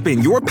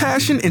Spin your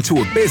passion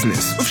into a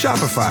business with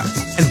Shopify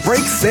and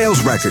break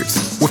sales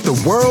records with the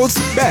world's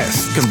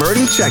best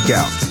converting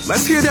checkout.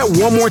 Let's hear that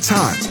one more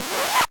time.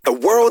 The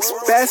world's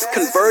best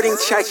converting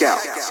checkout.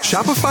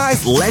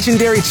 Shopify's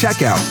legendary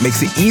checkout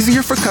makes it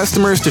easier for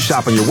customers to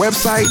shop on your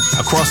website,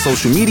 across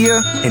social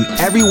media, and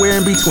everywhere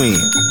in between.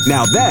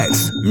 Now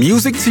that's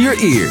music to your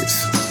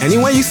ears. Any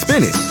way you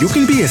spin it, you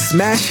can be a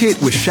smash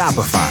hit with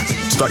Shopify.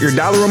 Start your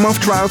 $1 a month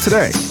trial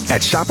today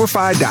at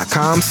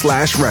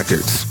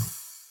shopify.com/records.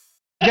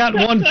 Got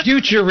one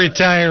future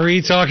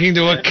retiree talking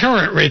to a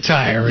current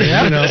retiree.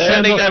 Yeah,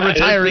 sending that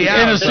retiree out.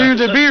 And a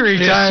soon-to-be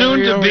retiree.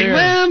 Soon-to-be.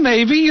 Well,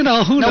 maybe, who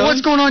knows? Now,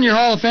 what's going on your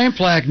Hall of Fame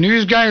plaque?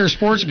 News guy or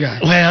sports guy?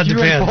 Well, it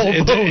depends.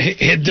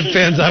 It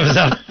depends. I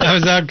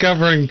was out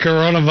covering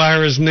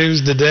coronavirus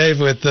news today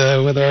with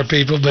our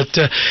people. But,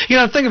 the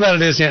thing about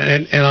it is,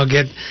 and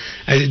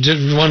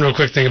just one real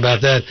quick thing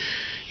about that.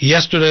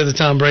 Yesterday, the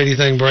Tom Brady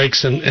thing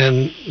breaks, and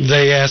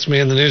they asked me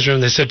in the newsroom.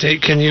 They said, "Hey,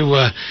 can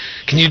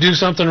you do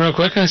something real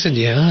quick?" And I said,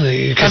 "Yeah."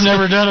 I've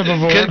never done it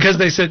before. Because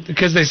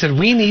they said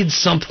we need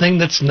something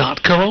that's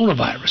not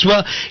coronavirus.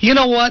 Well, you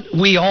know what?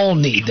 We all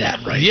need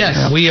that right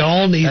now. We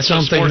all need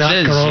something not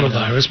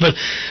coronavirus.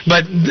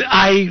 But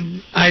I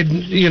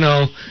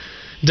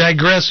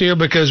digress here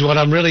because what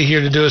I'm really here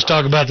to do is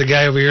talk about the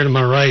guy over here to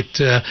my right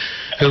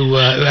who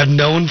I've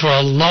known for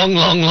a long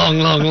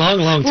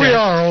time. We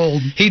are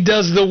old. He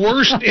does the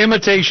worst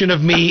imitation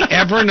of me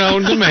ever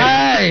known to me.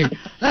 Hey,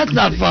 that's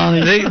not funny.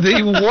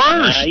 The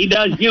worst. He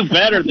does you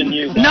better than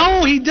you.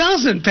 No, he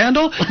doesn't,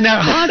 Pendle.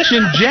 Now, Hutch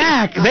and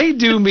Jack, they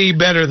do me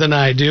better than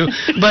I do,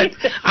 but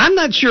I'm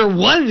not sure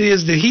what it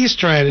is that he's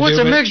trying to do. What's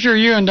a mixture of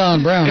you and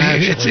Don Brown,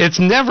 actually? It's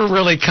never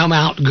really come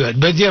out good.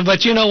 But you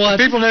know what?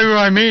 People know who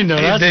I mean,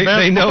 though.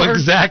 They know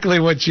exactly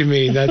what you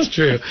mean. That's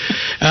true.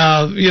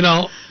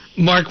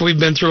 Mark, we've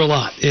been through a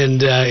lot,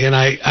 and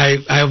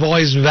I've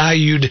always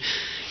valued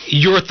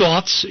your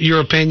thoughts, your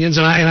opinions,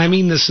 and I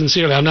mean this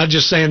sincerely. I'm not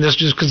just saying this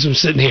just because I'm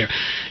sitting here.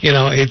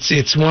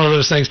 It's one of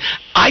those things.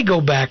 I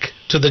go back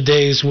to the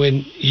days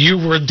when you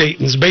were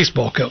Dayton's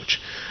baseball coach.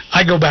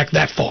 I go back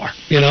that far,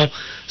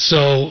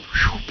 So,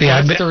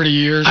 I've been 30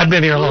 years. I've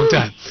been here a long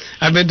time.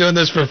 I've been doing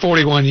this for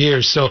 41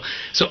 years. So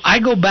I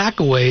go back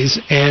a ways,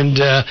 and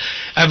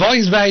I've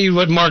always valued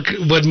what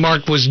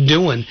Mark was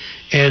doing.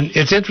 And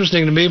it's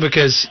interesting to me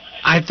because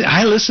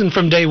I listened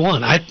from day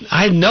one.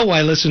 I know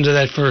I listened to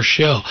that first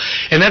show,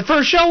 and that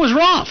first show was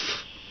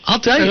rough. I'll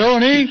tell you.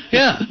 At O&E?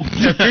 Yeah.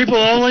 If people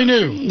only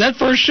knew. That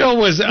first show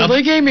was... Well,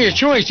 they gave me a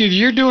choice. Either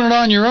you're doing it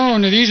on your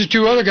own, or these are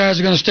two other guys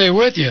are going to stay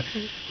with you.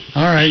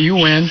 All right, you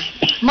win.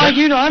 Mike,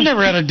 I've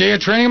never had a day of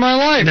training in my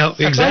life. No,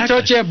 exactly. If I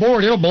touch that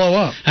board, it'll blow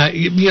up. But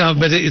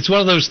it's one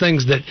of those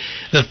things that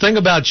the thing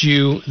about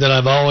you that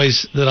I've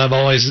always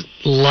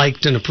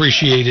liked and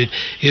appreciated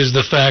is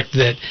the fact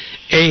that,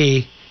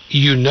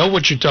 you know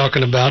what you're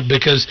talking about,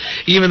 because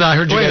even though I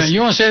heard you guys... Wait,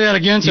 you want to say that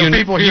again so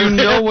people hear? You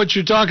know what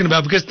you're talking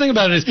about, because the thing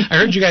about it is, I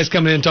heard you guys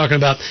coming in talking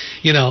about,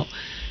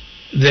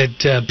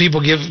 that people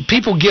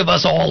give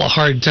us all a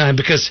hard time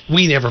because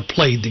we never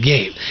played the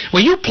game.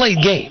 Well, you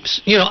played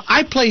games.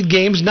 I played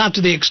games, not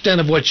to the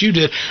extent of what you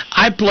did.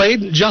 I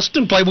played,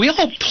 Justin played. We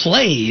all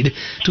played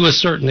to a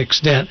certain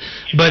extent,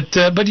 but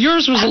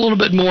yours was a little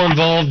bit more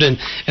involved, and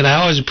I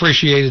always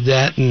appreciated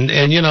that. And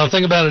the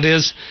thing about it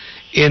is,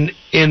 in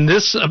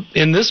this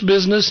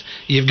business,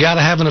 you've got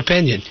to have an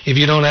opinion. If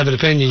you don't have an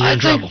opinion, you're in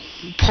trouble.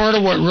 Part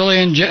of what really,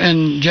 and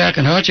Jack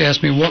and Hutch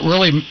asked me what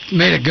really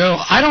made it go,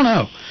 I don't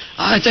know.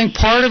 I think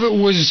part of it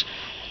was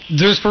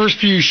those first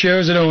few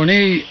shows at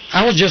O&E,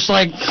 I was just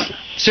like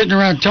sitting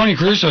around. Tony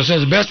Caruso says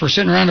the best. We're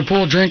sitting around the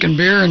pool drinking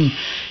beer and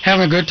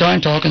having a good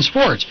time talking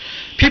sports.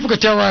 People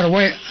could tell right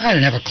away I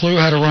didn't have a clue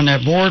how to run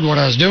that board, what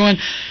I was doing.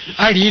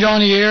 I'd eat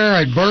on the air,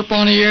 I'd burp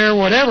on the air,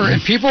 whatever. And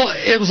people,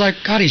 it was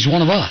like, God, he's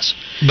one of us.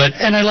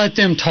 And I let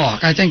them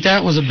talk. I think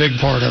that was a big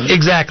part of it.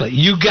 Exactly.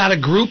 You got a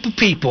group of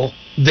people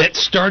that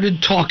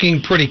started talking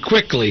pretty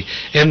quickly,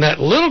 and that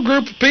little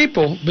group of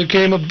people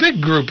became a big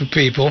group of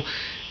people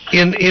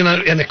in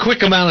a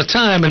quick amount of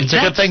time. And it's a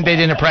good thing they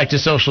didn't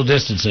practice social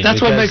distancing.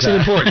 That's what makes it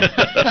important.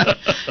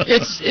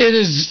 It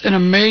is an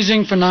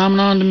amazing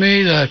phenomenon to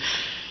me.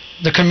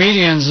 The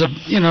comedians,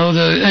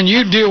 and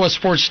you deal with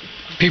sports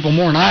people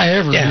more than I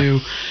ever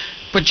do,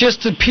 but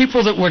just the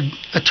people that would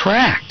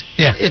attract.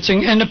 Yeah.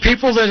 And the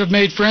people that have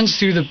made friends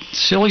through the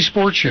silly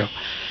sports show.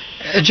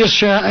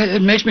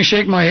 It makes me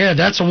shake my head.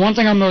 That's the one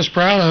thing I'm most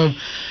proud of.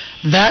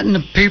 That and the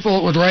people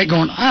that would write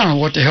going, I don't know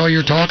what the hell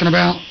you're talking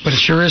about, but it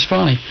sure is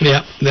funny.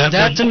 Yeah.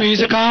 That to me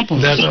is a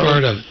compliment. That's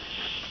part of it.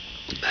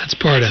 That's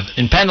part of it.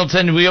 In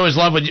Pendleton, we always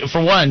love it.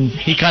 For one,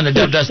 he kind of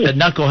dubbed us the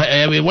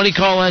knucklehead. I mean, what do you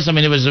call us? I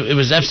mean, it was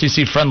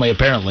FCC friendly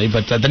apparently,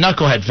 but the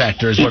knucklehead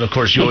factor is what, of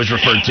course, you always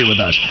referred to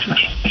with us.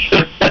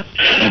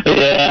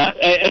 Yeah,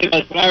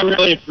 I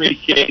really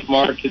appreciate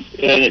Mark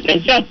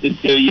and Justin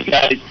too. You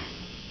guys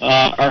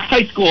are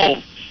high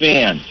school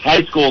fans,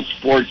 high school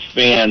sports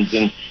fans,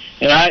 and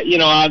I,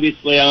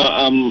 obviously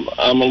I'm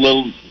a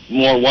little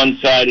more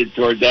one-sided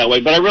toward that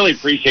way, but I really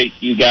appreciate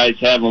you guys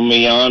having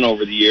me on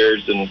over the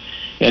years, and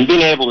and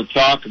being able to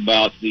talk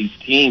about these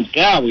teams.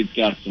 God, we've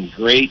got some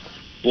great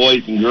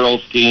boys and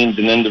girls teams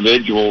and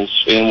individuals,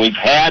 and we've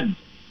had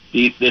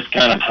this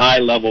kind of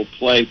high-level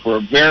play for a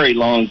very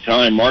long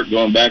time. Mark,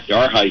 going back to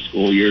our high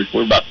school years,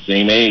 we're about the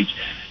same age.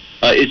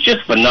 It's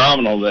just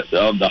phenomenal that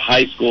of the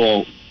high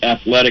school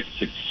athletic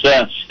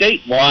success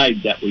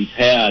statewide that we've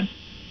had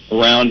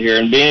around here,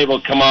 and being able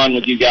to come on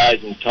with you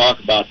guys and talk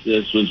about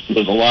this was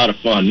a lot of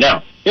fun.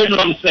 Now, here's what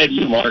I'm going to say to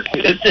you, Mark.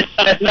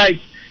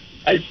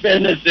 I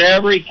spend this to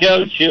every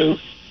coach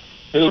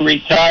who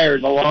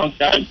retired, a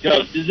long-time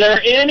coach. Is there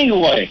any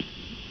way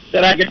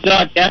that I could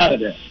talk out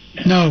of this?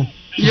 No.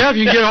 Yeah, if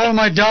you can get all of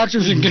my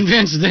doctors and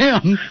convince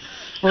them,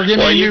 or give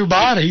me a new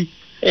body.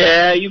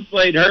 Yeah, you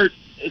played hurt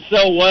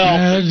so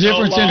well. The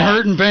difference in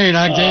hurt and pain,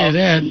 I can tell you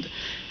that.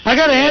 I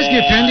got to ask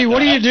you, Pendy, what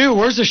do?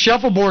 Where's the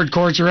shuffleboard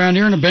courts around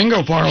here in the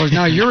bingo parlors?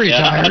 Now you're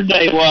retired. I'll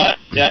tell you what,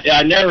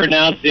 I never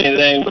announced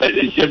anything, but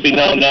it should be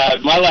known now.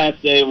 My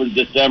last day was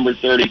December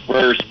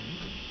 31st,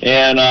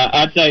 and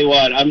I'll tell you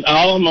what,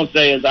 all I'm going to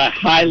say is I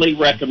highly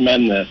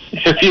recommend this.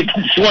 If you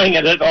can swing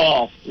it at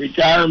all,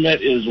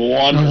 retirement is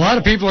wonderful. A lot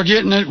of people are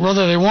getting it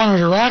whether they want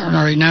it or not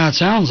right now, it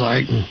sounds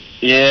like.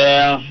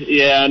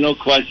 Yeah, no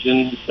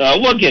question.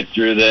 We'll get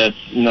through this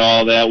and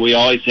all that. We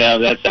always have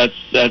that.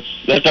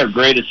 That's our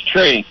greatest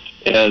trait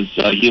as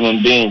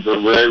human beings. We're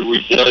very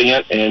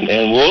resilient,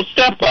 and we'll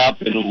step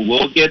up and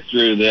we'll get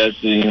through this.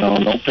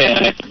 No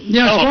panic.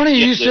 Yeah, it's funny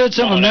you said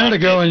something a minute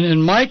ago,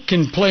 and Mike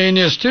can play in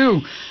this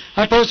too.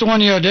 I posted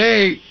one the other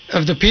day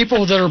of the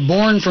people that are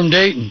born from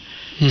Dayton.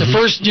 Mm-hmm. The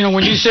first,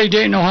 when you say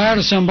Dayton, Ohio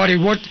to somebody,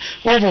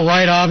 Orville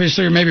Wright,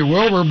 obviously, or maybe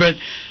Wilbur, but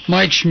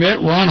Mike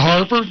Schmidt, Ron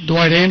Harper,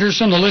 Dwight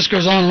Anderson, the list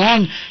goes on and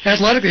on.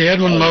 Athletically,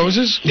 Edwin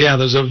Moses. Yeah,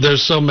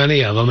 there's so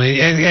many of them,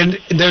 and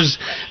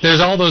there's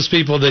all those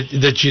people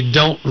that you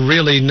don't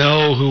really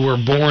know who were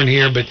born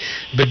here but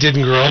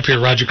didn't grow up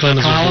here. Roger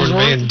Clemens was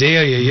born in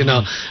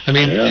Vandalia, I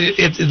mean,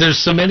 there's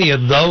so many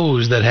of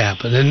those that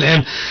happen,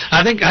 and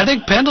I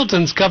think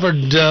Pendleton's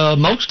covered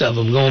most of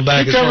them going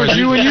back. He covered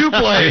you when you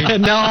played.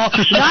 No,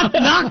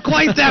 not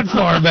quite that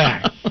far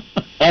back.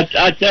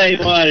 I tell you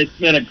what, it's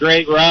been a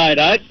great ride.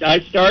 I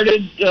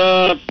started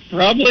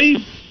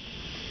probably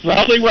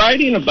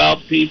writing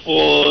about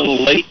people in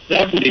the late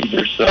 70s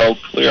or so,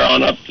 clear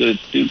on up to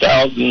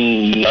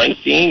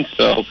 2019.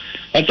 So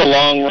that's a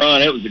long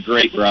run. It was a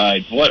great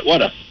ride. What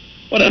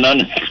an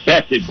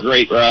unexpected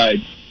great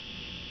ride.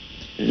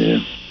 Yeah.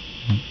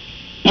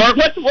 Mark,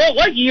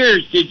 what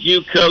years did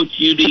you coach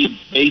UD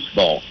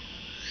baseball?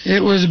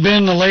 It was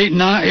been the late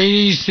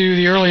 80s through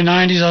the early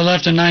 90s. I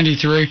left in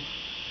 93.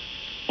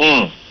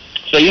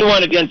 So you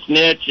went against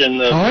Nitch and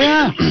the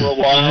for a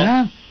while.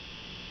 Yeah,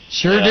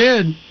 sure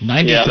did.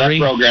 93. Yeah, that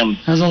program.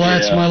 That was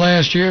my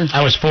last year.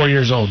 I was 4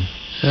 years old.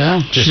 Yeah.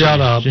 Shut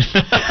up. Just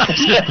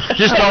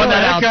throwing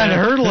that out kind of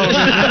there. hurt a little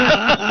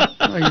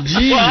bit. Like,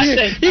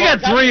 geez. You got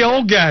three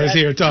old guys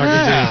here talking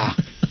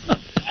to you.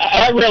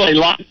 I really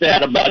liked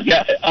that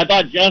I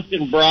thought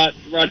Justin brought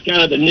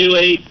kind of the new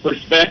age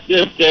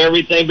perspective to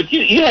everything, but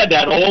you had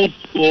that old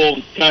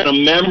school kind of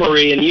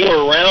memory, and you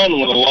were around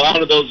when a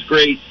lot of those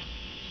great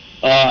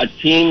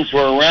teams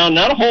were around.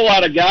 Not a whole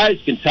lot of guys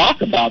can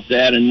talk about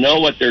that and know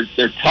what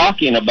they're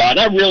talking about.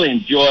 I really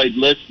enjoyed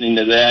listening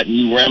to that and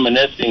you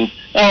reminiscing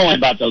not only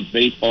about those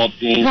baseball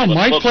teams. Well,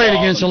 Mike played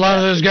against a lot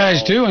of those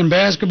guys too in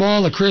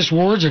basketball. The Chris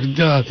Wards,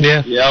 Doug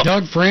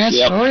France.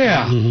 Yep. Oh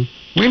yeah.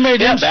 Mm-hmm. We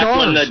made them back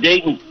stars.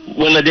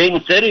 When the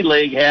Dayton City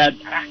League had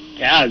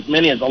as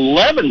many as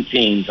 11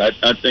 teams.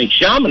 I think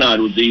Chaminade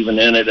was even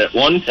in it at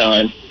one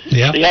time.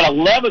 Yeah. They had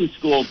 11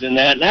 schools in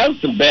that, and that was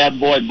some bad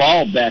boy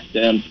ball back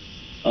then.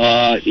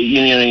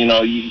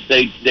 You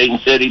say Dayton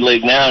City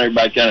League now,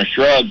 everybody kind of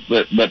shrugs,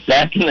 but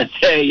back in the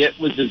day, it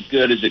was as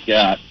good as it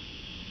got.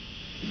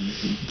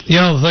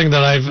 The thing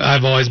that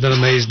I've always been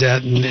amazed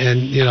at,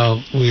 and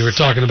we were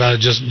talking about it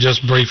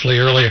just briefly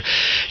earlier.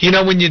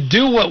 When you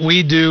do what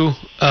we do,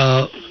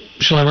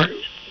 Schlemmer,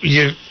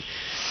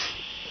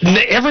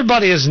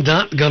 everybody is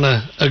not going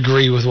to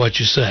agree with what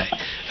you say.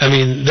 I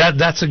mean,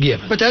 that's a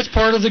given. But that's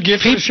part of the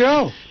gift of the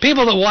show.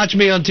 People that watch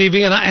me on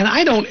TV, and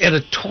I don't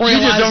editorialize.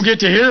 You just don't get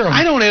to hear them.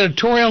 I don't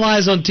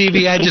editorialize on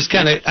TV. I just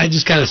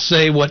kind of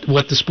say what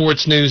the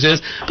sports news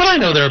is. But I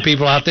know there are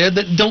people out there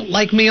that don't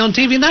like me on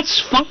TV, and that's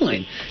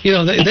fine.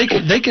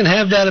 They can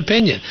have that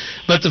opinion.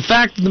 But the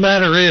fact of the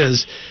matter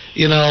is,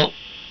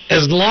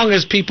 as long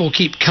as people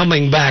keep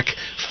coming back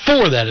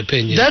for that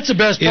opinion. That's the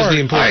best part.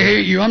 I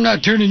hate you. I'm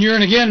not tuning you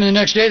in again. And the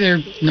next day they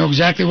know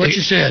exactly what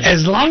you said.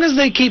 As long as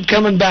they keep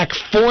coming back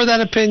for that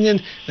opinion,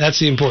 that's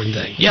the important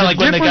thing. Yeah, like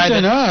when the guy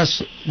in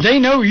us, they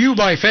know you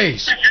by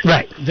face.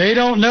 Right. They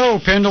don't know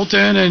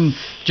Pendleton and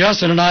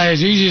Justin and I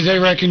as easy as they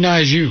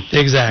recognize you.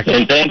 Exactly.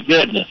 And thank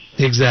goodness.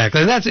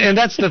 Exactly. And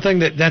that's the thing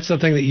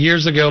that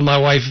years ago my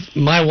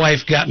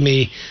wife got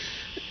me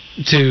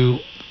to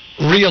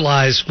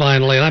realized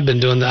finally, and I'd been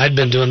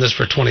doing this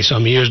for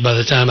 20-some years by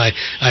the time I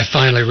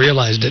finally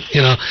realized it.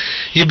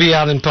 You'd be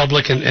out in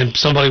public and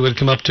somebody would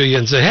come up to you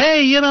and say,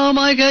 hey,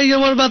 Mike,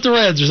 what about the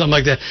Reds or something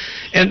like that?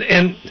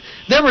 And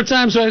there were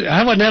times where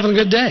I wasn't having a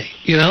good day,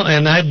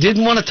 and I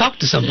didn't want to talk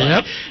to somebody.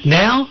 Yep.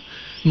 Now,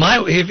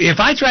 if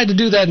I tried to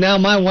do that now,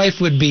 my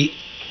wife would be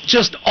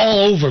just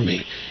all over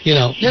me.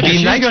 Yeah,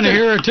 she's going to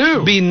hear it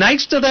too. Be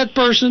nice to that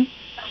person.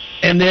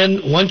 And then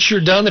once you're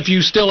done, if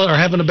you still are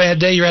having a bad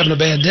day, you're having a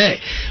bad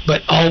day.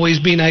 But always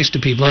be nice to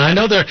people. And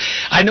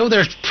I know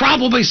there's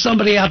probably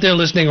somebody out there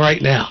listening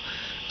right now,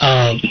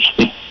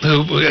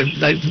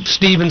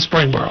 Steve in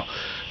Springboro,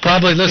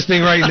 probably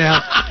listening right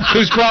now,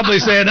 who's probably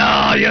saying,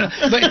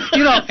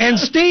 but and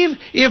Steve,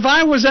 if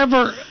I was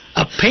ever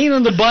a pain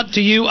in the butt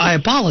to you, I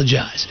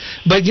apologize.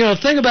 But the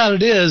thing about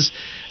it is,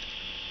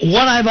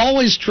 what I've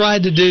always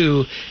tried to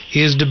do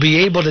is to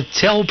be able to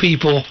tell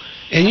people.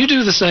 And you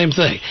do the same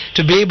thing,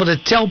 to be able to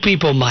tell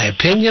people my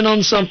opinion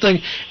on something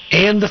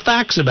and the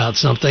facts about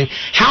something.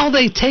 How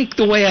they take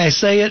the way I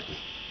say it,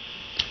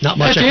 not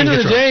much. At the end of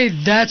the day,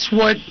 that's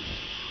what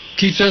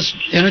keeps us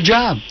in a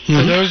job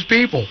for those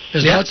people.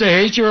 As much as they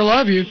hate you or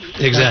love you,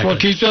 exactly. That's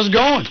what keeps us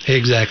going.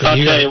 Exactly.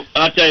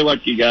 I'll tell you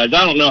what, you guys.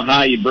 I don't know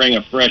how you bring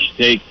a fresh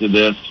take to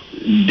this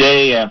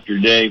day after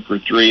day for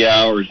 3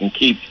 hours and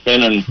keep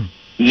spinning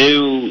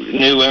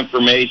new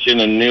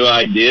information and new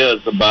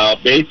ideas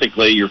about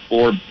basically your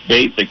 4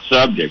 basic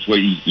subjects,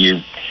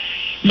 your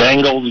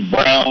Bengals,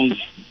 Browns,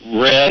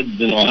 Reds,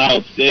 and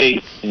Ohio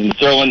State, and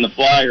throw in the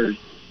Flyers.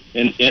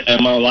 And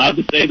am I allowed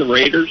to say the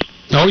Raiders?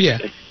 Oh, yeah.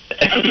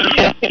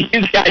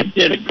 You guys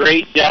did a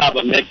great job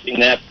of mixing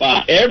that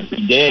pot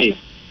every day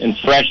and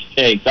fresh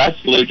takes. I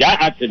salute you.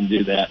 I couldn't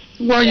do that.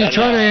 Well, you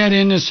try to add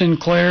in the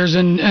Sinclairs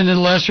and the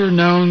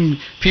lesser-known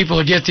people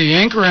that get the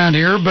ink around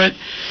here, but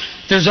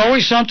there's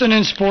always something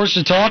in sports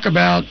to talk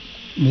about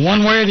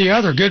one way or the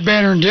other, good,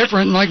 bad, or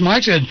indifferent. And like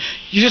Mike said,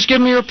 you just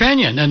give them your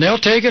opinion, and they'll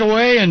take it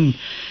away. And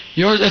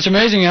it's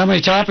amazing how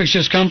many topics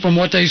just come from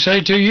what they say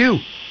to you.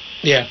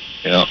 Yeah.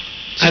 Yeah.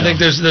 So. I think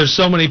there's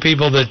so many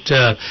people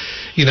that,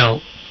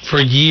 for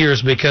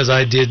years, because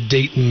I did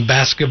Dayton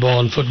basketball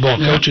and football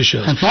coaches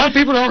shows. And a lot of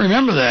people don't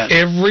remember that.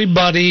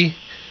 Everybody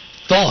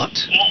thought,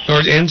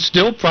 and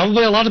still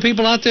probably a lot of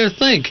people out there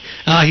think,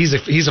 he's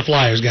a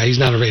Flyers guy, he's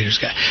not a Raiders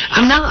guy.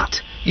 I'm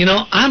not.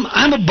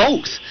 I'm a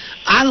both.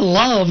 I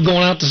love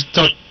going out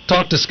to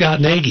talk to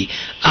Scott Nagy.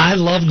 I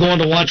love going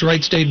to watch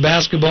Wright State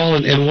basketball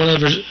and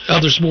whatever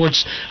other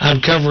sports I'm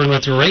covering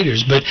with the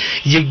Raiders. But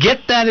you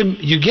get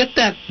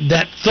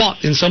that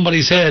thought in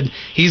somebody's head.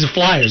 He's a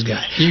Flyers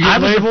guy. You get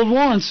labeled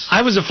once.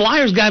 I was a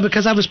Flyers guy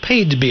because I was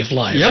paid to be a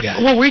Flyers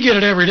guy. Well, we get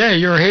it every day.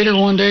 You're a hater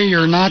one day,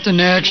 you're not the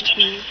next.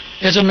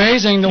 It's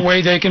amazing the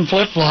way they can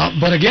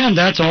flip-flop. But again,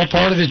 that's all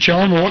part of the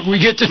charm of what we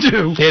get to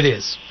do. It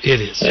is.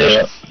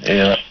 Yeah.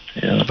 Yeah.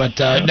 But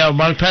no,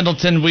 Mark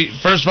Pendleton,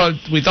 first of all,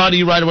 we thought of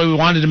you right away. We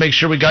wanted to make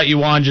sure we got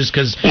you on just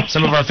because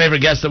some of our favorite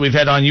guests that we've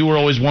had on, you were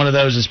always one of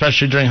those,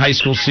 especially during high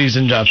school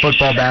season,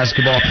 football,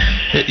 basketball.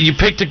 You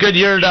picked a good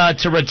year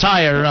to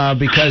retire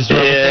because with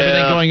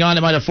everything going on,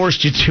 it might have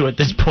forced you to at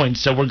this point.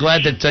 So we're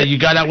glad that you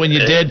got out when you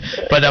did,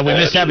 but we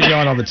miss having you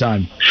on all the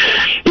time.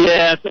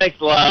 Yeah,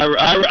 thanks a lot.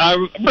 I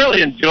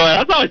really enjoy it.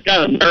 I was always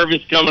kind of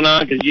nervous coming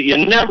on because you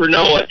never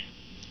know what.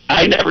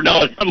 I never know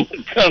what's going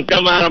to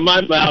come out of my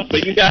mouth,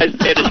 but you guys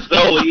made it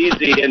so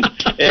easy, and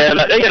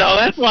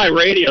that's why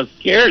radio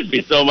scares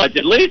me so much.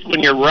 At least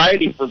when you're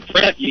writing for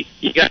print, you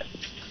got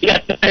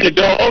time to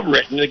go over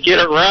it and to get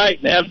it right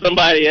and have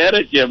somebody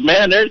edit you.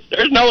 Man, there's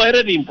no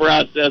editing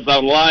process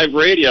on live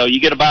radio.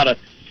 You get about a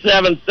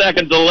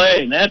 7-second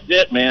delay, and that's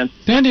it, man.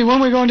 Pendy, when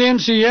we go into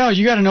MCL,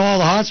 you got to know all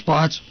the hot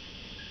spots.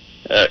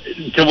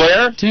 To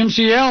where? To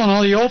MCL and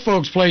all the old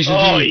folks places.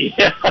 Oh,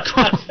 yeah.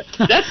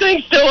 That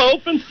thing's still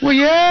open? Well,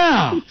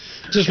 yeah.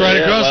 Just right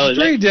across the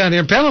street down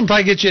here. Pelham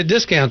probably get you a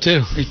discount, too.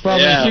 He's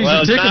probably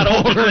it's not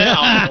open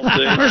now.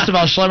 First of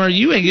all, Schlemmer,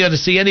 you ain't going to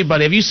see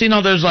anybody. Have you seen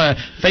all those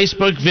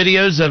Facebook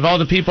videos of all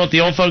the people at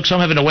the old folks home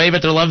having to wave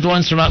at their loved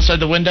ones from outside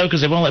the window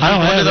because they won't let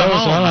people into their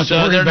home? I don't have to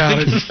worry about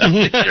it.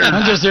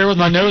 I'm just there with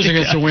my nose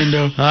against the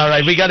window. All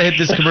right, we got to hit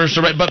this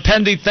commercial right. But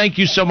Pendy, thank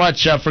you so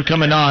much for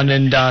coming on,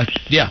 and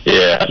we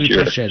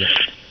appreciate it.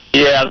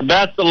 Yeah,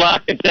 best of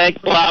luck, and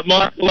thanks a lot,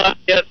 Mark.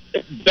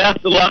 Best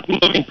of luck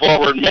moving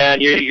forward,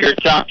 man. You're a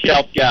top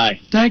shelf guy.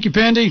 Thank you,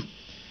 Pendy.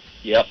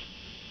 Yep.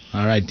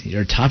 All right,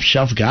 you're a top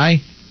shelf guy?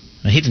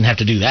 He didn't have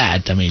to do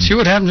that. I mean, see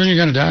what happens when you're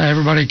going to die?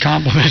 Everybody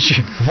compliments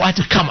you. What?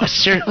 Come on,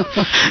 sir.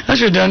 I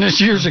should have done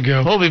this years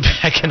ago. We'll be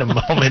back in a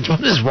moment.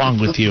 What is wrong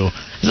with you?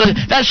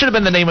 That should have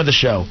been the name of the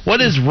show. What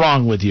is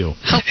wrong with you?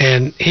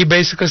 And he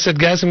basically said,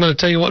 guys, I'm going to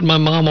tell you what my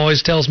mom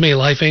always tells me.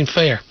 Life ain't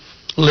fair.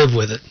 Live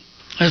with it.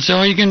 That's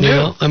all you can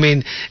do. I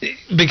mean,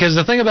 because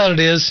the thing about it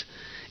is,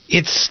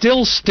 it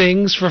still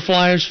stings for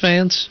Flyers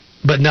fans,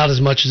 but not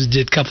as much as it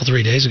did a couple,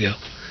 3 days ago.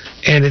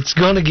 And it's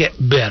going to get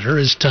better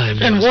as time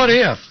goes. And what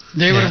if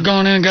they would have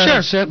gone in and got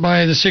upset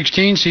by the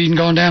 16 seed and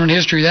gone down in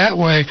history that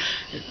way?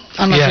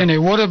 I'm not saying they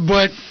would have,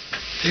 but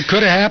it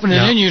could have happened,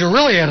 and then you'd have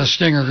really had a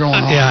stinger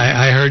going on. Yeah,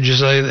 I heard you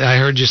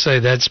say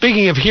that.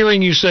 Speaking of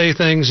hearing you say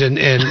things, and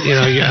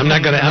I'm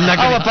not gonna.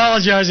 I'll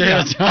apologize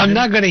ahead of time. I'm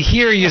not gonna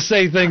hear you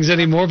say things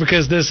anymore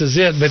because this is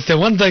it. But the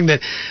one thing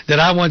that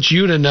I want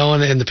you to know,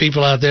 and the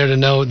people out there to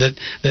know that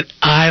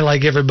I,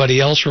 like everybody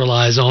else,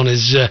 relies on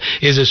is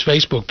his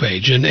Facebook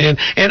page, and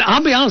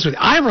I'll be honest with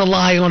you, I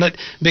rely on it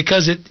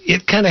because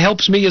it kind of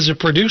helps me as a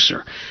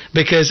producer,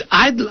 because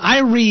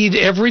I read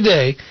every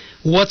day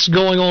what's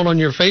going on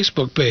your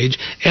Facebook page,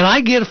 and I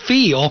get a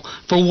feel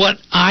for what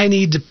I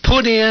need to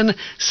put in,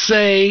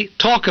 say,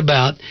 talk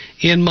about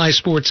in my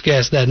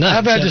sportscast that night.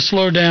 I've had to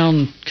slow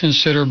down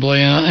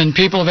considerably, and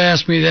people have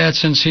asked me that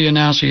since he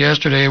announced it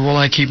yesterday. Will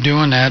I keep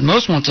doing that?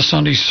 Most want the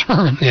Sunday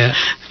sermon. Yeah.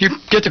 You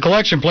get the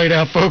collection played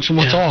out, folks, and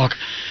we'll talk.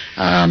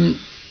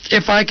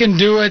 If I can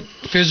do it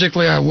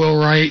physically, I will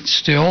write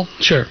still.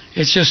 Sure.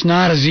 It's just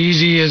not as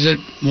easy as it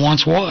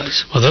once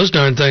was. Well, those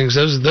darn things,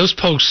 those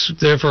posts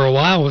there for a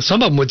while,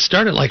 some of them would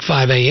start at like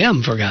 5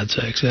 a.m., for God's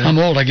sakes. I'm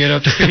old. I get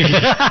up to 8.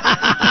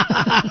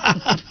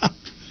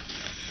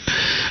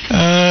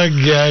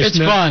 Gosh. It's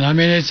fun. I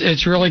mean,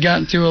 it's really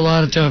gotten through a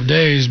lot of tough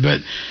days, but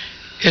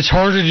it's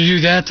harder to do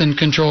that than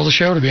control the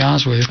show, to be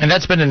honest with you. And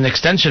that's been an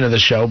extension of the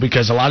show,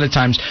 because a lot of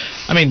times,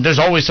 I mean, there's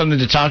always something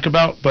to talk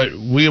about, but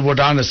we would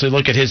honestly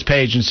look at his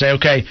page and say,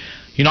 okay,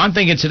 I'm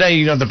thinking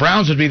today, the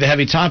Browns would be the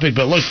heavy topic,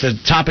 but look, the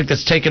topic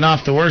that's taken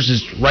off the worst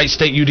is Wright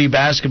State UD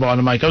basketball. And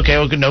I'm like, okay,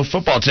 well, no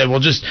football today. We'll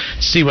just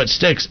see what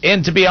sticks.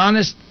 And to be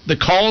honest, the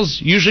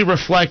calls usually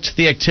reflect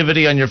the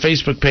activity on your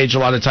Facebook page a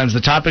lot of times. The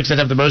topics that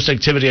have the most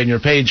activity on your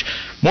page,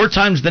 more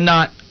times than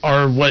not,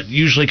 are what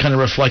usually kind of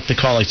reflect the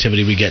call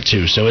activity we get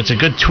to. So it's a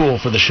good tool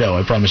for the show,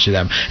 I promise you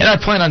that. And I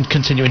plan on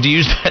continuing to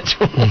use that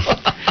tool.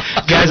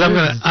 Guys,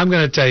 I'm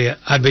gonna tell you,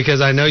 because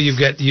I know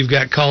you've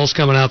got calls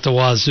coming out the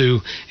wazoo,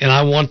 and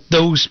I want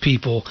those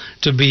people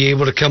to be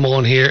able to come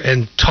on here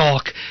and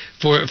talk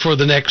for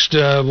the next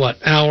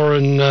hour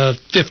and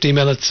 50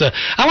 minutes. I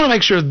want to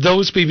make sure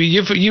those people,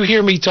 you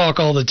hear me talk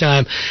all the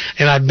time,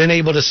 and I've been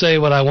able to say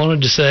what I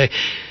wanted to say,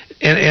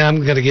 and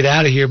I'm going to get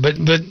out of here. But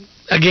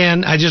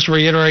again, I just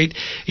reiterate,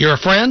 you're a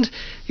friend,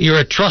 you're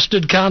a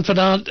trusted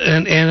confidant,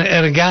 and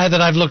a guy that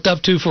I've looked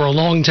up to for a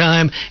long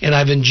time, and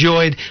I've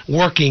enjoyed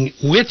working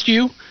with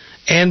you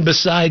and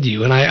beside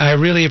you. And I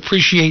really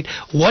appreciate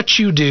what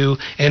you do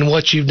and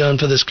what you've done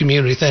for this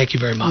community. Thank you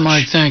very much.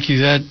 Mike, thank you.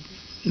 That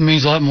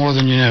means a lot more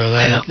than you know.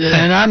 That.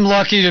 And I'm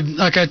lucky to,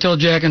 like I told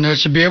Jack and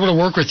Nuts, to be able to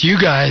work with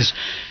you guys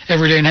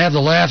every day and have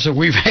the laughs that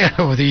we've had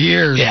over the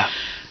years. Yeah.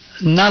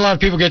 Not a lot of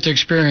people get to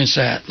experience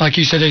that. Like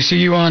you said, they see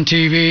you on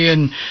TV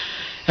and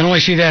only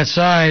see that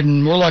side,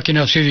 and we're lucky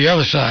enough to see the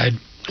other side.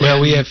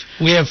 Well, we have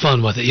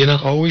fun with it,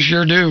 Oh, we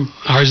sure do.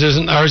 Ours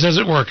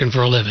isn't working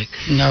for a living.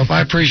 No,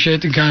 I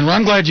appreciate the kind. Well,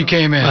 I'm glad you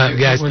came in.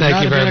 Guys, thank you very much. It would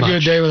not have been a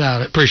good day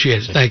without it.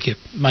 Appreciate it. Thank you.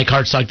 Mike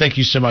Hartsock, thank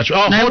you so much.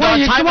 Oh, now, hold on.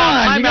 Time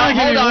out.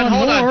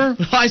 Hold on.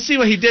 I see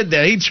what he did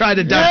there. He tried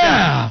to duck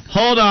out.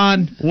 Hold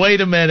on. Wait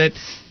a minute.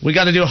 We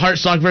got to do a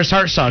Hartsock versus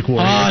Hartsock war.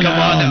 Come on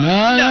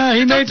now. No,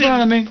 he made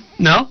fun of me.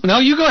 No,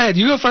 you go ahead.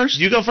 You go first.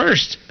 You go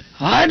first.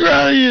 I'd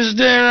rather you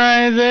stay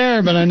right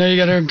there, but I know you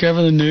got to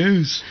uncover the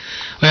news.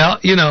 Well,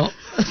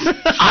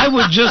 I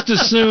would just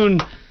as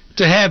soon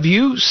to have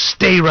you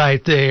stay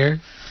right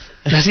there.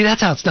 Now, see, that's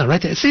how it's done, right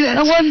there. See, that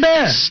wasn't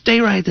bad. Stay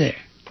right there.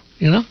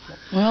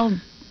 Well,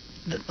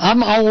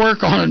 I'll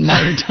work on it in my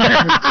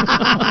retirement.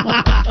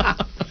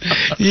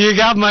 You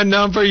got my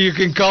number. You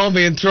can call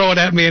me and throw it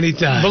at me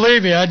anytime.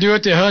 Believe me, I do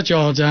it to Hutch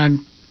all the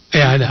time.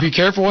 Yeah, I know. Be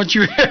careful what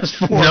you ask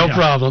for. No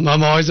problem.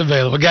 I'm always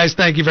available. Guys,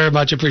 thank you very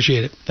much.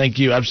 Appreciate it. Thank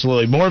you.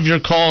 Absolutely. More of your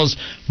calls,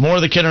 more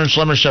of the Kidder and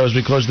Schlemmer show as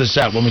we close this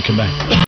out when we come back.